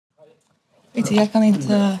Pieter, jij kan in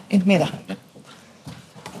het midden.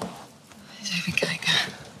 Eens even kijken.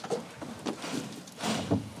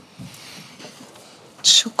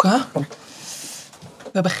 Zoeken.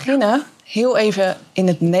 We beginnen heel even in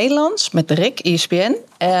het Nederlands met Rick, ESPN.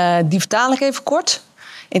 Die vertaal ik even kort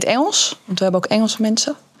in het Engels, want we hebben ook Engelse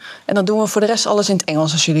mensen. En dan doen we voor de rest alles in het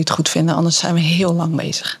Engels als jullie het goed vinden, anders zijn we heel lang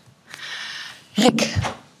bezig. Rick,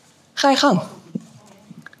 ga je gang.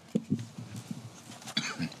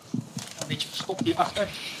 Een beetje verstopt hierachter.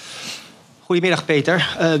 Goedemiddag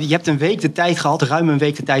Peter. Je hebt een week de tijd gehad, ruim een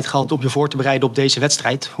week de tijd gehad om je voor te bereiden op deze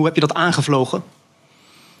wedstrijd. Hoe heb je dat aangevlogen?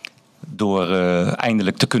 Door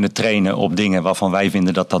eindelijk te kunnen trainen op dingen waarvan wij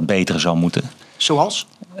vinden dat dat beter zou moeten. Zoals?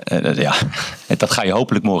 Ja, dat ga je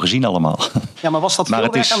hopelijk morgen zien allemaal. Ja, maar was dat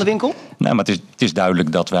veel werk aan de winkel? Nee, maar het is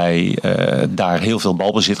duidelijk dat wij daar heel veel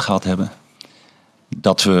balbezit gehad hebben.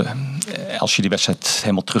 Dat we, als je die wedstrijd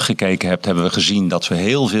helemaal teruggekeken hebt, hebben we gezien dat we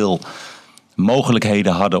heel veel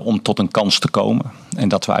mogelijkheden hadden om tot een kans te komen. En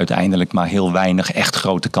dat we uiteindelijk maar heel weinig echt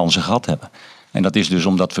grote kansen gehad hebben. En dat is dus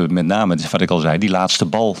omdat we met name, wat ik al zei, die laatste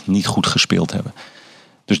bal niet goed gespeeld hebben.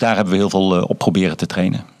 Dus daar hebben we heel veel op proberen te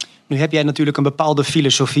trainen. Nu heb jij natuurlijk een bepaalde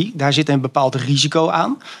filosofie. Daar zit een bepaald risico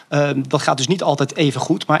aan. Dat gaat dus niet altijd even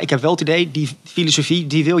goed. Maar ik heb wel het idee, die filosofie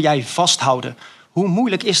die wil jij vasthouden. Hoe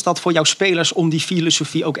moeilijk is dat voor jouw spelers om die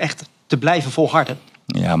filosofie ook echt te blijven volharden?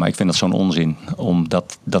 Ja, maar ik vind dat zo'n onzin.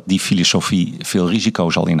 Omdat die filosofie veel risico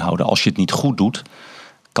zal inhouden. Als je het niet goed doet,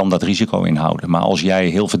 kan dat risico inhouden. Maar als jij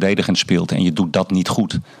heel verdedigend speelt en je doet dat niet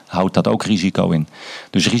goed, houdt dat ook risico in.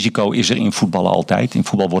 Dus risico is er in voetballen altijd. In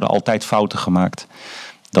voetbal worden altijd fouten gemaakt.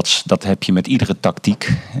 Dat heb je met iedere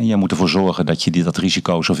tactiek. En je moet ervoor zorgen dat je dat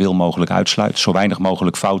risico zoveel mogelijk uitsluit. Zo weinig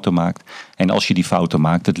mogelijk fouten maakt. En als je die fouten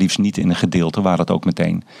maakt, het liefst niet in een gedeelte waar dat ook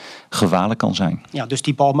meteen gevaarlijk kan zijn. Ja, dus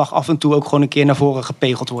die bal mag af en toe ook gewoon een keer naar voren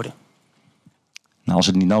gepegeld worden. Nou, als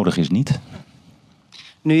het niet nodig is, niet.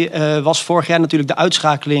 Nu was vorig jaar natuurlijk de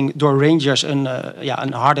uitschakeling door Rangers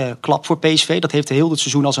een harde klap voor PSV. Dat heeft heel het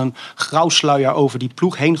seizoen als een grauwsluier over die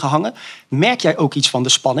ploeg heen gehangen. Merk jij ook iets van de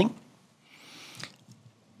spanning?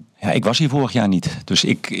 Ja, ik was hier vorig jaar niet. Dus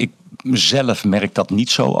ik zelf merk dat niet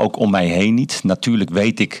zo, ook om mij heen niet. Natuurlijk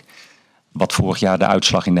weet ik wat vorig jaar de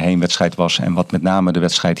uitslag in de heenwedstrijd was en wat met name de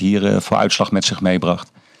wedstrijd hier voor uitslag met zich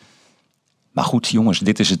meebracht. Maar goed, jongens,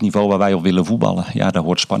 dit is het niveau waar wij op willen voetballen. Ja, daar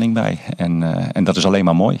hoort spanning bij. En dat is alleen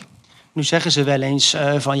maar mooi. Nu zeggen ze wel eens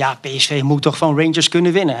van ja, PSV moet toch van Rangers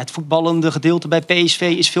kunnen winnen. Het voetballende gedeelte bij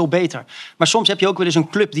PSV is veel beter. Maar soms heb je ook wel eens een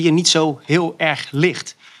club die er niet zo heel erg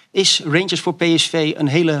ligt. Is Rangers voor PSV een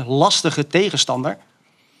hele lastige tegenstander?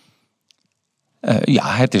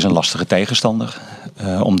 Ja, het is een lastige tegenstander.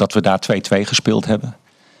 Omdat we daar 2-2 gespeeld hebben.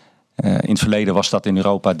 In het verleden was dat in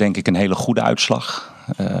Europa denk ik een hele goede uitslag.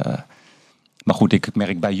 Maar goed, ik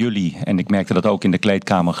merk bij jullie, en ik merkte dat ook in de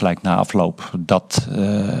kleedkamer gelijk na afloop, dat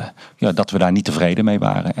we daar niet tevreden mee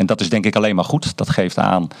waren. En dat is denk ik alleen maar goed. Dat geeft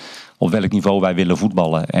aan op welk niveau wij willen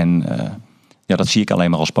voetballen. En dat zie ik alleen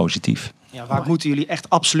maar als positief. Ja, waar moeten jullie echt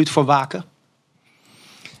absoluut voor waken?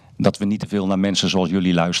 Dat we niet te veel naar mensen zoals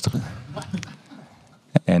jullie luisteren.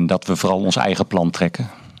 En dat we vooral ons eigen plan trekken.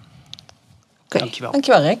 Dankjewel.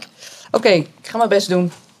 Dankjewel, Rick. Oké, ik ga mijn best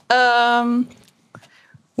doen.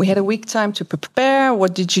 We had a week time to prepare.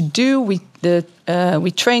 What did you do?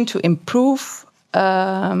 We trained to improve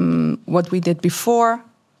what we did before.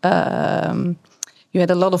 You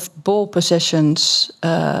had a lot of ball possessions,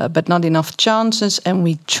 but not enough chances, and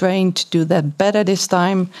we trained to do that better this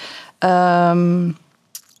time.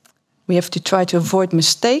 We have to try to avoid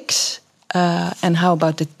mistakes. And how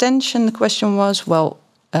about the tension? The question was, well,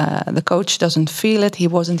 the coach doesn't feel it. He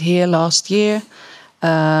wasn't here last year.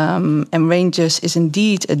 And Rangers is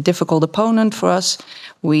indeed a difficult opponent for us.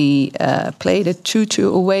 We played a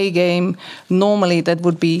 2-2 away game. Normally that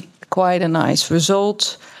would be quite a nice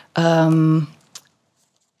result.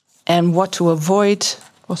 And what to avoid?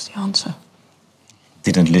 What's the answer?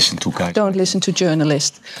 Didn't listen to guys. Don't listen to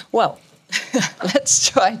journalists. Well, let's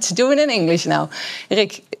try to do it in English now.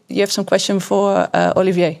 Rick, you have some question for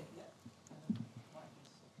Olivier.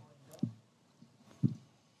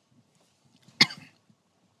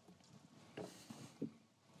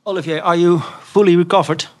 Olivier, are you fully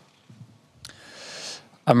recovered?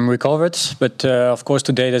 I'm recovered, but of course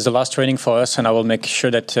today there's the last training for us, and I will make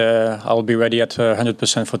sure that I'll be ready at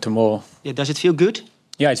 100% for tomorrow. Yeah, does it feel good?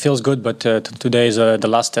 Yeah, it feels good, but today is the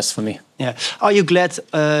last test for me. Yeah. Are you glad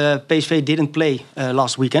PSV didn't play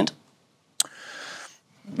last weekend?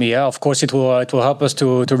 Yeah, of course it will help us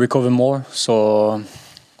to recover more. So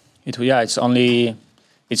we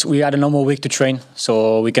had a normal week to train,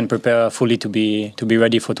 so we can prepare fully to be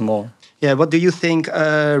ready for tomorrow. Yeah. What do you think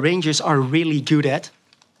Rangers are really good at?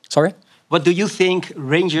 Sorry? What do you think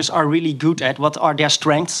Rangers are really good at? What are their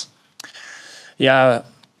strengths? Yeah,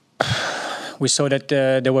 we saw that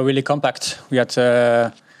they were really compact. We had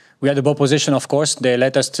the ball position, of course. They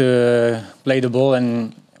let us to play the ball,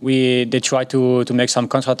 and they try to make some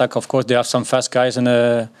counter attack. Of course, they have some fast guys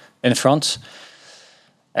in front.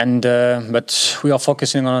 And but we are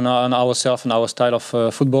focusing on ourselves and our style of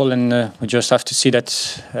football, and we just have to see that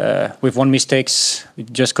with one mistakes, we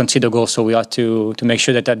just concede a goal. So we have to make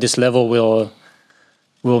sure that at this level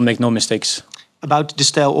we'll make no mistakes. About the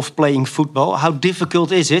style of playing football, how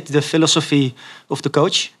difficult is it? The philosophy of the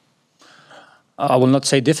coach? I will not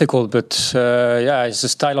say difficult, but yeah, it's a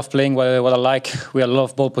style of playing what I like. We have a lot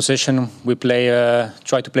of ball possession. We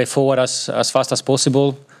try to play forward as fast as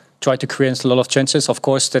possible. Try to create a lot of chances. Of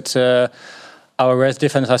course, that our rest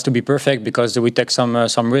defense has to be perfect because we take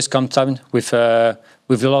some risk sometimes with a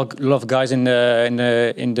lot of guys in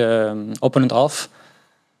the opponent half.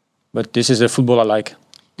 But this is the football I like.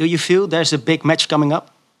 Do you feel there's a big match coming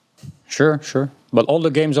up? Sure. But all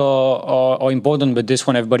the games are important. But this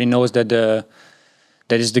one, everybody knows that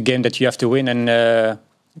that is the game that you have to win. And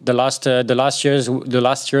the last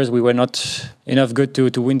years we were not enough good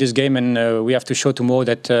to win this game, and we have to show tomorrow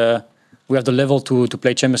that we have the level to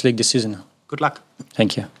play Champions League this season. Good luck.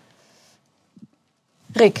 Thank you.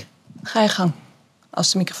 Rick, ga je gang.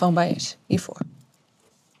 Als de microfoon bij is. Hiervoor.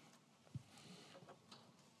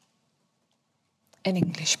 In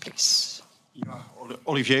English, please. Ja,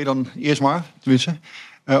 Olivier dan eerst maar, tenminste.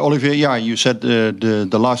 Olivier, yeah, you said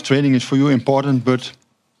the last training is for you important, but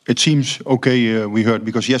it seems okay, we heard,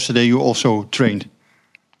 because yesterday you also trained.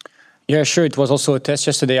 Yeah, sure. It was also a test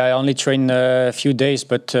yesterday. I only trained a few days,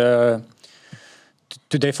 but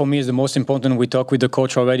today for me is the most important. We talk with the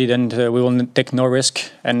coach already, then we will take no risk.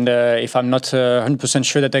 And if I'm not 100%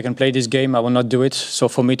 sure that I can play this game, I will not do it. So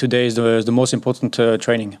for me today is the most important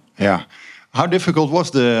training. Yeah. How difficult were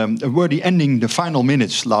the final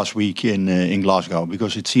minutes last week in Glasgow?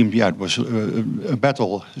 Because it seemed, it was a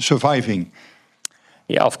battle surviving.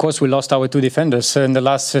 Yeah, of course we lost our two defenders in the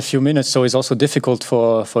last few minutes, so it's also difficult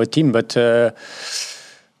for a team. But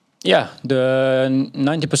yeah, the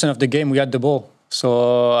 90% of the game we had the ball.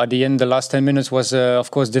 So at the end, the last 10 minutes was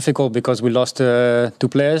of course difficult because we lost two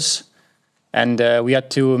players. And we had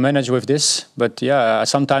to manage with this, but yeah,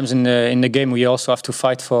 sometimes in the game we also have to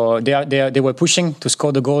fight for. They were pushing to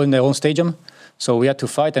score the goal in their own stadium, so we had to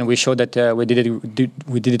fight, and we showed that we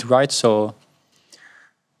did it right. So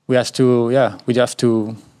we have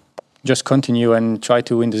to just continue and try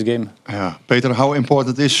to win this game. Yeah, Peter, how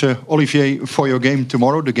important is Olivier for your game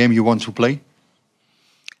tomorrow, the game you want to play?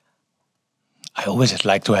 I always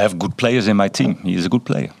like to have good players in my team. He is a good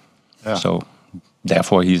player, so.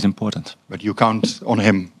 Therefore, he is important. But you count on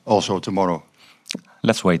him also tomorrow.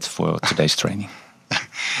 Let's wait for today's training.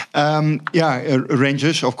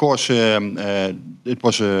 Rangers. Of course, it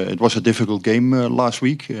was a difficult game last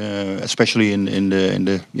week, especially in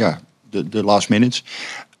the last minutes.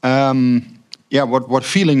 What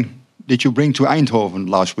feeling did you bring to Eindhoven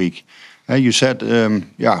last week? You said,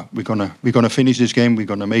 we're gonna finish this game. We're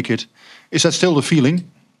gonna make it. Is that still the feeling?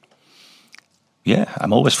 Yeah,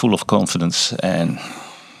 I'm always full of confidence, and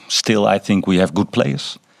still I think we have good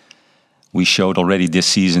players. We showed already this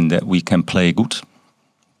season that we can play good.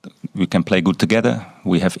 We can play good together.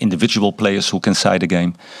 We have individual players who can side the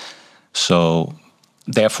game. So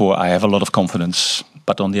therefore I have a lot of confidence.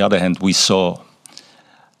 But on the other hand, we saw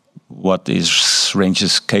what is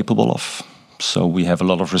Rangers capable of. So we have a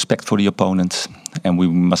lot of respect for the opponent, and we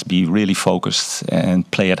must be really focused and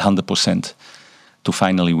play at 100% to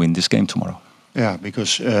finally win this game tomorrow. Yeah,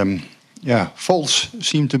 because faults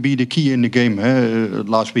seem to be the key in the game.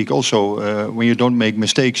 Last week also, when you don't make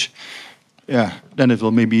mistakes, then it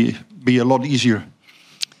will maybe be a lot easier.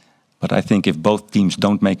 But I think if both teams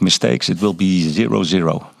don't make mistakes, it will be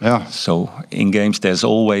 0-0. Yeah. So in games, there's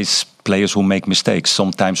always players who make mistakes.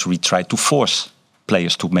 Sometimes we try to force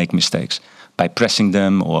players to make mistakes by pressing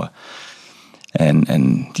them,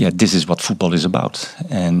 this is what football is about.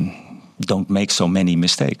 And don't make so many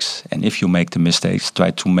mistakes. And if you make the mistakes,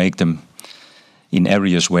 try to make them in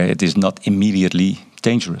areas where it is not immediately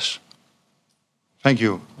dangerous. Thank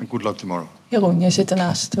you and good luck tomorrow. Jeroen, jij zit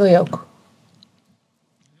ernaast. Wil je ook?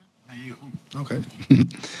 Okay.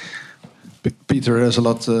 Peter, there's a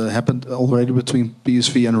lot happened already between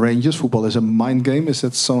PSV and Rangers. Football is a mind game. Is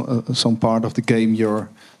that some part of the game you're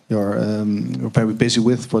very busy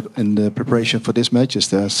with in the preparation for this match? Is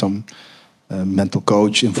there some mental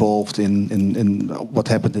coach involved in what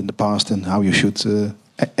happened in the past and how you should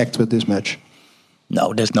act with this match?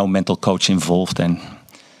 No, there's no mental coach involved, and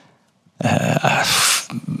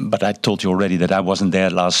but I told you already that I wasn't there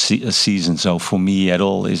last season, so for me at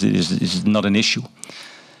all is not an issue.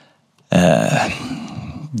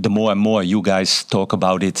 The more and more you guys talk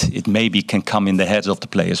about it, it maybe can come in the heads of the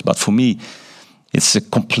players, but for me, it's a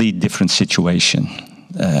complete different situation.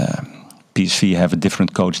 PSV have a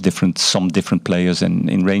different coach, some different players, and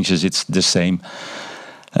in Rangers it's the same.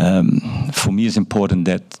 For me, it's important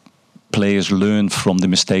that players learn from the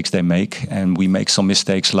mistakes they make, and we make some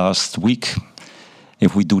mistakes last week.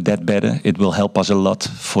 If we do that better, it will help us a lot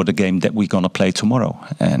for the game that we're going to play tomorrow.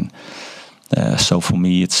 And so for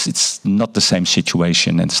me, it's not the same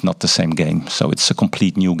situation and it's not the same game. So it's a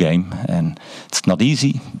complete new game, and it's not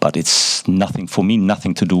easy, but it's nothing for me,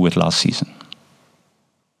 nothing to do with last season.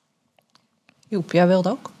 Joep, jij wilde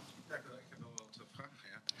ook? Ja, ik heb wel wat vragen.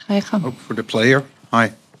 Ga je gang. Ook voor de player. Hi.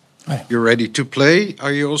 Hi. You're ready to play.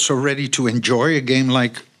 Are you also ready to enjoy a game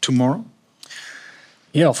like tomorrow?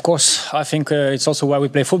 Yeah, of course. I think it's also why we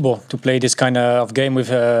play football, to play this kind of game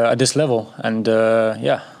with at this level. And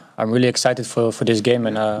yeah, I'm really excited for this game,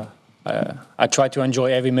 and I try to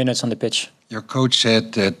enjoy every minute on the pitch. Your coach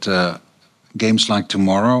said that games like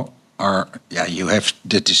tomorrow are,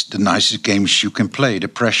 that is the nicest games you can play. The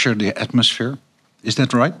pressure, the atmosphere. Is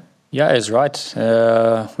that right? Yeah, it's right.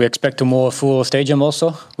 We expect a more full stadium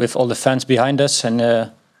also, with all the fans behind us. And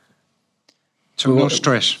So no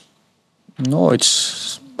stress? no,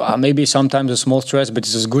 it's maybe sometimes a small stress, but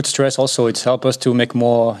it's a good stress also. It's helped us to make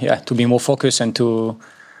more, to be more focused and to...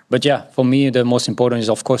 But yeah, for me, the most important is,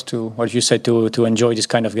 of course, to, what you said, to enjoy this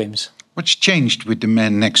kind of games. What's changed with the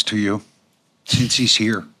man next to you since he's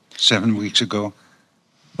here 7 weeks ago?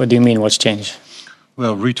 What do you mean, what's changed?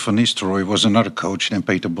 Well, Ruud van Nistelrooy was another coach than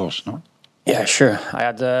Peter Bosz, no? Yeah, sure. I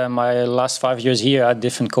had my last 5 years here, I had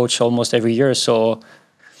different coach almost every year. So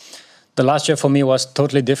the last year for me was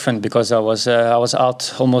totally different because I was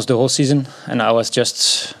out almost the whole season, and I was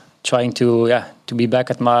just trying to be back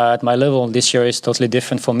at my level. This year is totally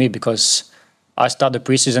different for me because I start the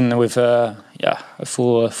preseason with a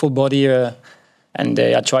full body, and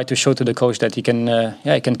I try to show to the coach that he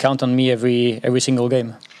can count on me every single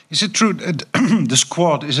game. Is it true that the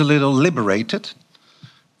squad is a little liberated,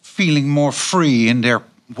 feeling more free in their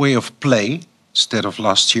way of play instead of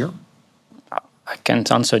last year? I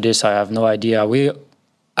can't answer this. I have no idea.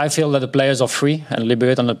 I feel that the players are free and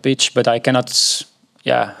liberated on the pitch, but I cannot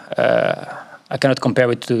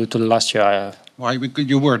compare it to the last year. Why? Because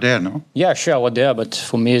you were there, no? Yeah, sure, I was there, but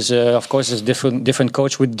for me, of course, it's different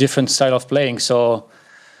coach with different style of playing. So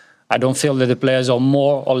I don't feel that the players are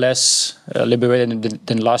more or less liberated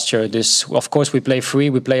than last year. Of course, we play free,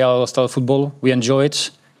 we play our style of football, we enjoy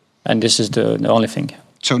it, and this is the only thing.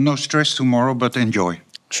 So no stress tomorrow, but enjoy.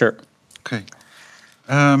 Sure. Okay.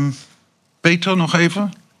 Peter, nog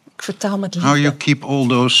even. Ik vertaal met liefde. How you keep all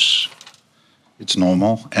those... It's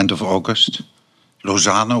normal, end of August.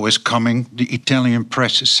 Lozano is coming, the Italian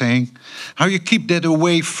press is saying. How you keep that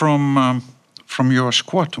away from your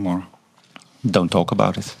squad tomorrow? Don't talk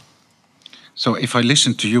about it. So if I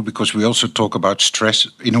listen to you, because we also talk about stress,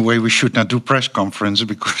 in a way we should not do press conferences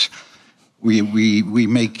because we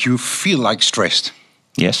make you feel like stressed.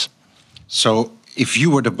 Yes. So if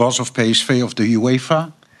you were the boss of PSV, of the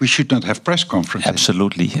UEFA, we should not have press conferences.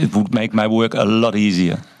 Absolutely. It would make my work a lot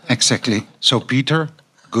easier. Exactly. So Peter,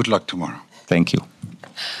 good luck tomorrow. Thank you.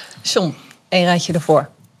 John, een rijtje ervoor.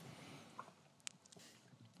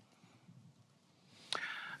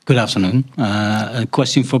 Good afternoon. A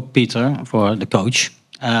question for Peter, for the coach.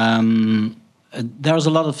 There's a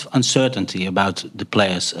lot of uncertainty about the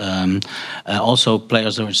players. Also,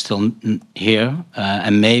 players are still here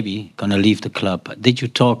and maybe going to leave the club. Did you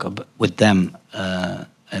talk with them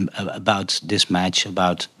about this match,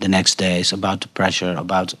 about the next days, about the pressure,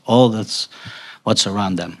 about all that's what's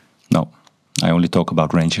around them? No, I only talk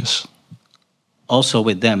about Rangers. Also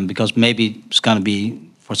with them, because maybe it's going to be,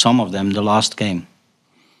 for some of them, the last game.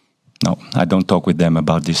 No, I don't talk with them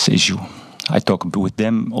about this issue. I talk with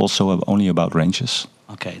them also only about Rangers.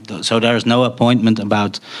 Okay, so there is no appointment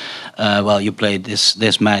about, you played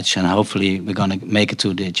this match and hopefully we're going to make it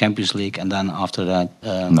to the Champions League and then after that...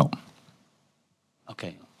 No.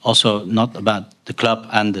 Okay, also not about the club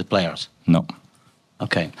and the players? No.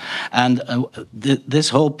 Okay, and this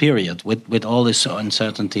whole period with all these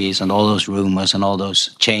uncertainties and all those rumors and all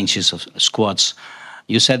those changes of squads,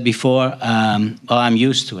 you said before, I'm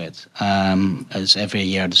used to it. It's every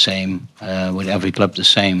year the same, with every club the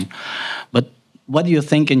same. But what do you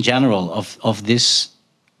think in general of this,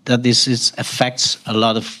 that this affects a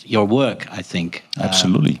lot of your work, I think?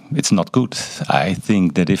 Absolutely. It's not good. I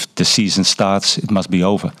think that if the season starts, it must be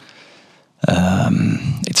over.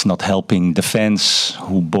 It's not helping the fans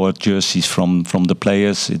who bought jerseys from the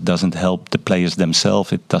players. It doesn't help the players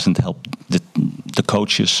themselves. It doesn't help the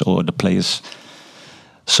coaches or the players.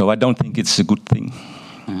 So I don't think it's a good thing.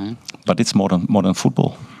 But it's modern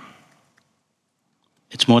football.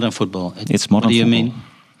 It's modern football. It's modern. What do you football. mean?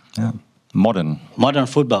 Yeah, modern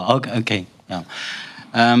football. Okay. Yeah.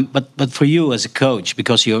 But for you as a coach,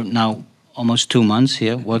 because you're now almost 2 months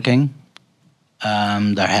here working,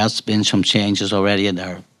 there has been some changes already, and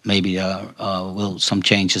there maybe will some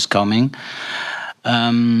changes coming.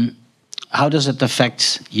 How does it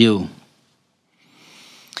affect you?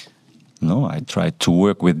 No, I try to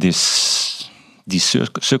work with these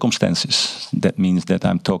circumstances. That means that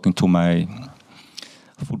I'm talking to my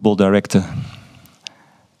football director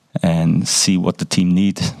and see what the team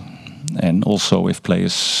need, and also if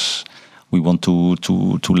players we want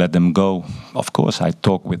to let them go. Of course, I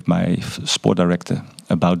talk with my sport director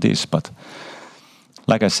about this, but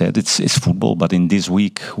like I said, it's football. But in this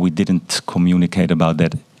week, we didn't communicate about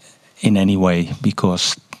that in any way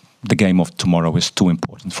because the game of tomorrow is too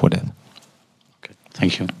important for that. Okay,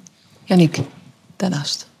 thank you. Yannick,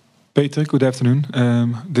 daarnaast. Peter, good afternoon.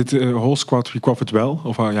 Did the whole squad recovered well?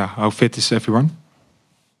 Of how fit is everyone?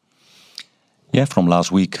 Yeah, from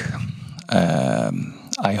last week.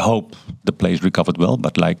 I hope the players recovered well,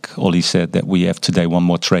 but like Ollie said, that we have today one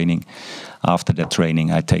more training. After that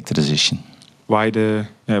training, I take the decision. Why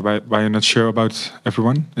you're not sure about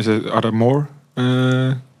everyone? Are there more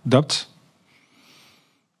doubts?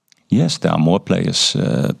 Yes, there are more players.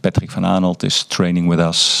 Patrick van Aanholt is training with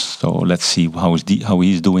us, so let's see how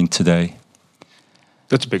he's doing today.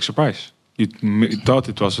 That's a big surprise. You thought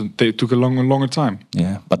it took a longer time.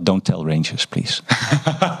 Yeah, but don't tell Rangers, please.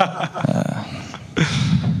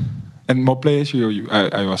 And more players?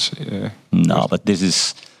 I was... No, but this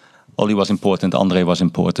is... Ollie was important, André was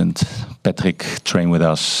important, Patrick trained with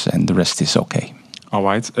us, and the rest is okay. All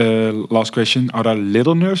right. Last question. Are there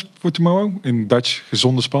little nerves for tomorrow? In Dutch,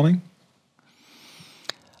 gezonde spanning?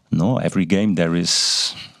 No, every game there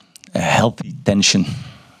is a healthy tension.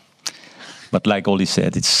 But like Ollie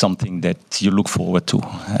said, it's something that you look forward to.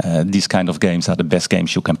 These kind of games are the best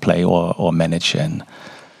games you can play or manage. And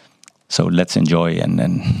so let's enjoy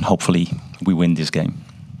and hopefully we win this game.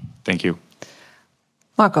 Thank you.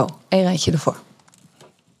 Marco, één rijtje ervoor.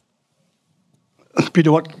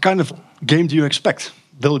 Peter, what kind of game do you expect?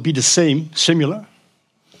 Will it be the same, similar,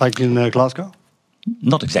 like in Glasgow?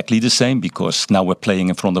 Not exactly the same, because now we're playing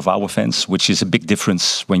in front of our fans, which is a big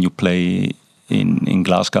difference when you play in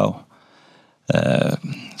Glasgow.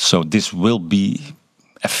 So this will be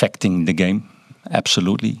affecting the game,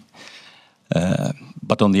 absolutely.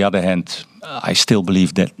 But on the other hand, I still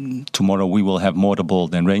believe that tomorrow we will have more the ball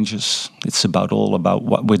than Rangers. It's all about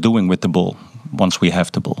what we're doing with the ball once we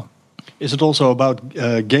have the ball. Is it also about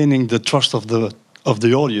gaining the trust of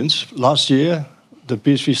the audience? Last year, the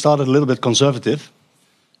PSV started a little bit conservative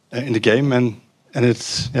in the game, and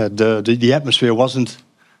the atmosphere wasn't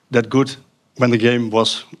that good when the game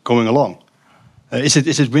was going along. Is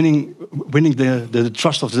it winning the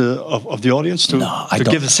trust of the audience to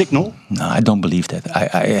give a signal? No, I don't believe that.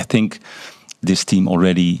 I think this team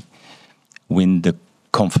already win the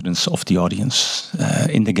confidence of the audience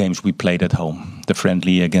in the games we played at home. The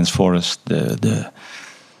friendly against Forest, the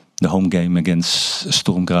home game against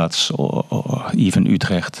Sturm Graz or even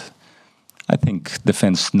Utrecht. I think the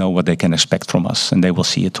fans know what they can expect from us, and they will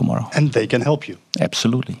see it tomorrow. And they can help you.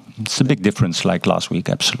 Absolutely. It's a big difference like last week,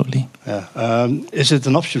 absolutely. Yeah. Is it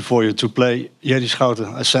an option for you to play Jerry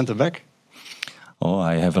Schouten as centre-back? Oh,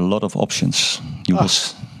 I have a lot of options.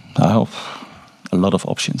 I hope a lot of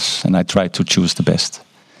options, and I try to choose the best.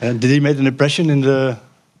 And did he make an impression in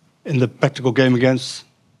the practical game against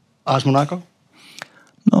AS Monaco?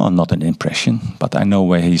 No, not an impression, but I know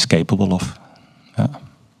where he's capable of. Yeah.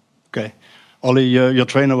 Okay. Ollie, your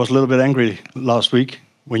trainer was a little bit angry last week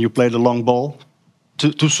when you played a long ball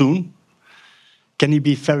too soon. Can he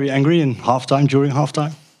be very angry in halftime, during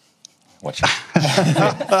halftime? Watch.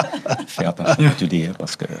 Fais attention, tu dis,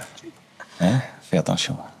 parce que, fais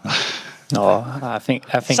attention. No, I think.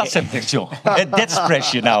 Ça c'est pression. That's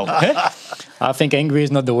pressure now. I think angry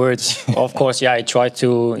is not the word. Of course, I try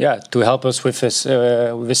to help us with his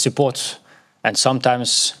support, and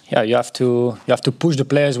sometimes you have to push the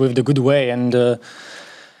players with the good way, and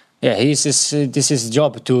this is his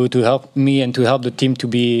job to help me and to help the team to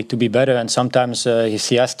be better, and sometimes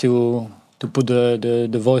he has to put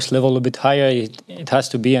the voice level a bit higher. It has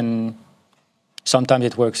to be, and sometimes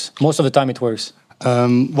it works. Most of the time, it works.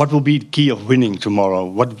 What will be the key of winning tomorrow?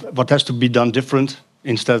 What has to be done different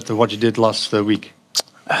instead of what you did last week?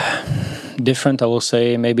 different, I will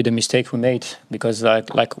say maybe the mistake we made, because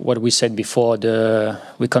like what we said before,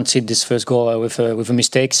 we conceded this first goal with the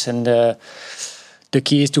mistakes, and the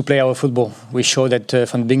key is to play our football. We show that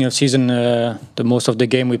from the beginning of the season, the most of the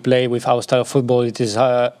game we play with our style of football. It is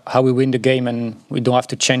how we win the game, and we don't have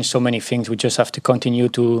to change so many things. We just have to continue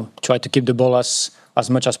to try to keep the ball as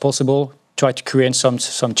much as possible, try to create some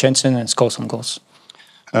chances and score some goals.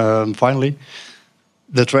 Finally,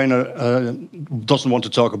 the trainer doesn't want to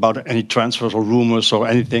talk about any transfers or rumors or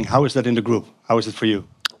anything. How is that in the group? How is it for you?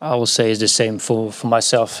 I will say it's the same for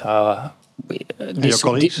myself.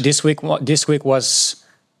 This week was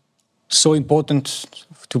so important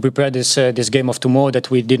to prepare this game of tomorrow that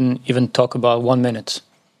we didn't even talk about 1 minute.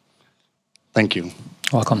 Thank you.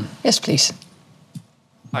 Welcome. Yes, please.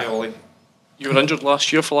 Hi, Ollie. You were injured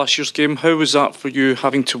last year for last year's game. How was that for you,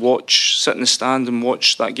 having to sit in the stand and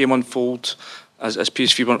watch that game unfold as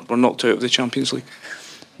PSV were knocked out of the Champions League?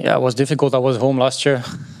 Yeah, it was difficult. I was home last year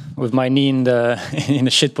with my knee in the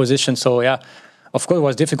shit position. So yeah, of course it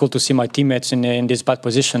was difficult to see my teammates in this bad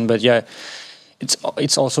position. But yeah,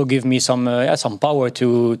 it's also give me some power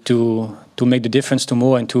to make the difference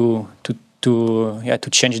tomorrow and to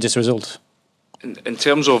change this result. In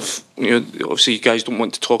terms of, obviously you guys don't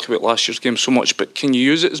want to talk about last year's game so much, but can you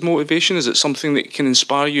use it as motivation? Is it something that can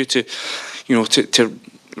inspire you to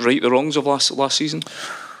right the wrongs of last season?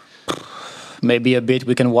 Maybe a bit.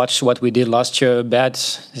 We can watch what we did last year bad.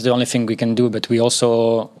 It's the only thing we can do. But we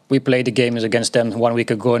played the games against them 1 week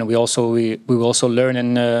ago, and we will also learn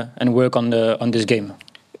and work on this game.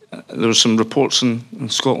 There were some reports in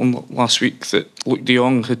Scotland last week that Luke de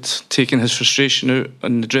Jong had taken his frustration out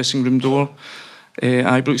in the dressing room door.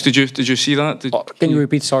 Ibrox, did you see that? Can you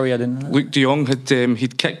repeat? Sorry, I didn't. Luke de Jong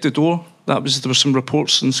he'd kicked the door. There were some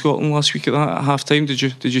reports in Scotland last week at that at half time. Did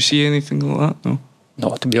you see anything like that? No.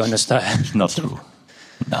 No, to be honest, not true.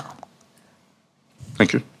 No.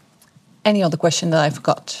 Thank you. Any other question that I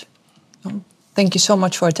forgot? No? Thank you so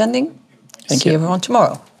much for attending. Thank See you. everyone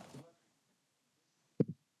tomorrow.